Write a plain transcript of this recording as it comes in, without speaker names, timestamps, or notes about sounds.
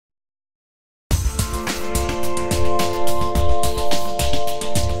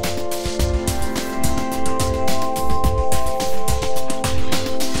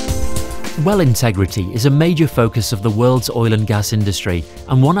Well integrity is a major focus of the world's oil and gas industry,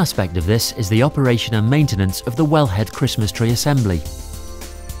 and one aspect of this is the operation and maintenance of the wellhead Christmas tree assembly.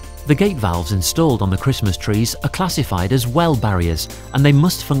 The gate valves installed on the Christmas trees are classified as well barriers, and they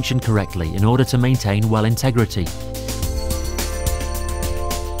must function correctly in order to maintain well integrity.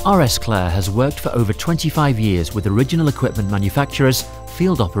 RS Clare has worked for over 25 years with original equipment manufacturers,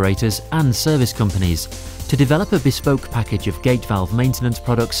 field operators and service companies to develop a bespoke package of gate valve maintenance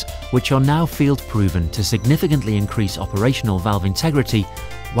products which are now field proven to significantly increase operational valve integrity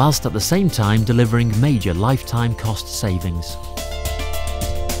whilst at the same time delivering major lifetime cost savings.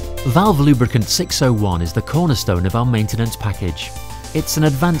 Valve Lubricant 601 is the cornerstone of our maintenance package. It's an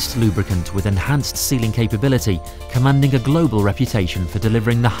advanced lubricant with enhanced sealing capability, commanding a global reputation for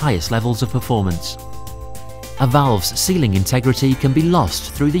delivering the highest levels of performance. A valve's sealing integrity can be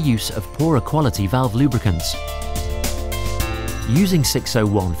lost through the use of poorer quality valve lubricants. Using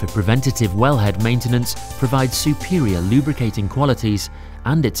 601 for preventative wellhead maintenance provides superior lubricating qualities,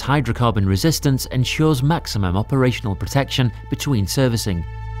 and its hydrocarbon resistance ensures maximum operational protection between servicing.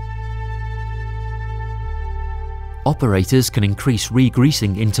 Operators can increase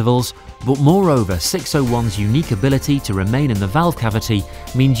re-greasing intervals, but moreover 601's unique ability to remain in the valve cavity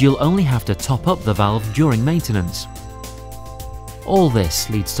means you'll only have to top up the valve during maintenance. All this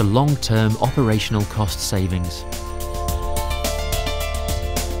leads to long-term operational cost savings.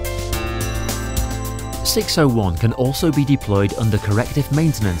 601 can also be deployed under corrective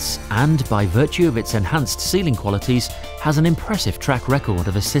maintenance and, by virtue of its enhanced sealing qualities, has an impressive track record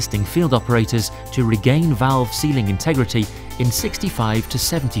of assisting field operators to regain valve sealing integrity in 65 to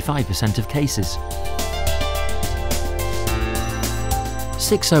 75% of cases.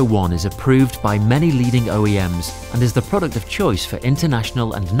 601 is approved by many leading OEMs and is the product of choice for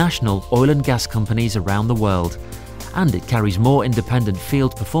international and national oil and gas companies around the world, and it carries more independent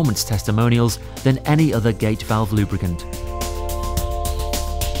field performance testimonials than any other gate valve lubricant.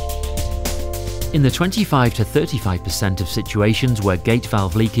 In the 25 to 35% of situations where gate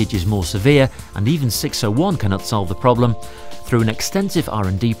valve leakage is more severe and even 601 cannot solve the problem, through an extensive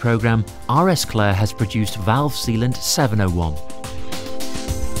R&D program, RS Clare has produced valve sealant 701.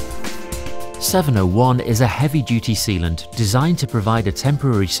 701 is a heavy-duty sealant designed to provide a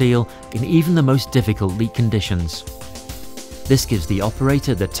temporary seal in even the most difficult leak conditions. This gives the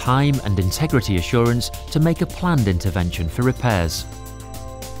operator the time and integrity assurance to make a planned intervention for repairs.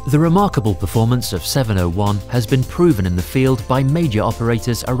 The remarkable performance of 701 has been proven in the field by major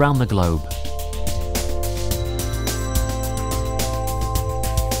operators around the globe.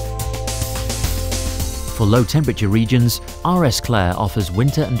 For low-temperature regions, RS Clare offers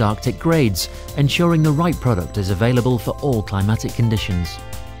winter and Arctic grades, ensuring the right product is available for all climatic conditions.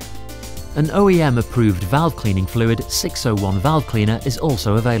 An OEM-approved valve cleaning fluid 601 valve cleaner is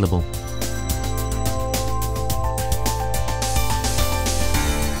also available.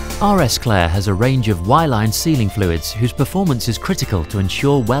 RS Clare has a range of Y-line sealing fluids whose performance is critical to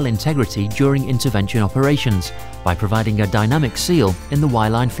ensure well integrity during intervention operations by providing a dynamic seal in the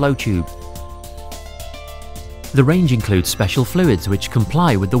Y-line flow tube. The range includes special fluids which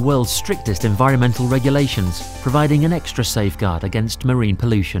comply with the world's strictest environmental regulations, providing an extra safeguard against marine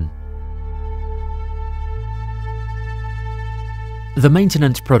pollution. The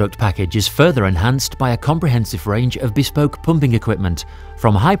maintenance product package is further enhanced by a comprehensive range of bespoke pumping equipment,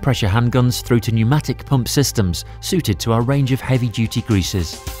 from high-pressure handguns through to pneumatic pump systems suited to our range of heavy-duty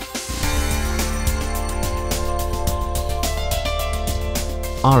greases.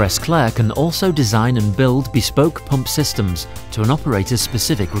 RS Clare can also design and build bespoke pump systems to an operator's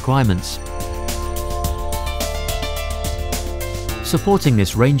specific requirements. Supporting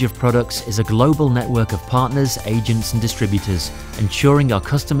this range of products is a global network of partners, agents and distributors, ensuring our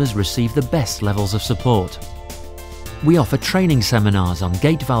customers receive the best levels of support. We offer training seminars on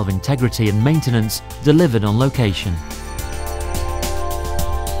gate valve integrity and maintenance delivered on location.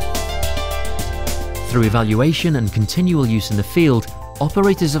 Through evaluation and continual use in the field,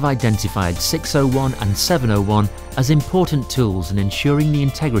 operators have identified 601 and 701 as important tools in ensuring the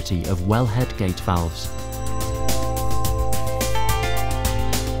integrity of wellhead gate valves.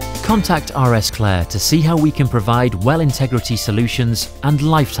 Contact RS Clare to see how we can provide well integrity solutions and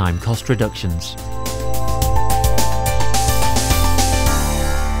lifetime cost reductions.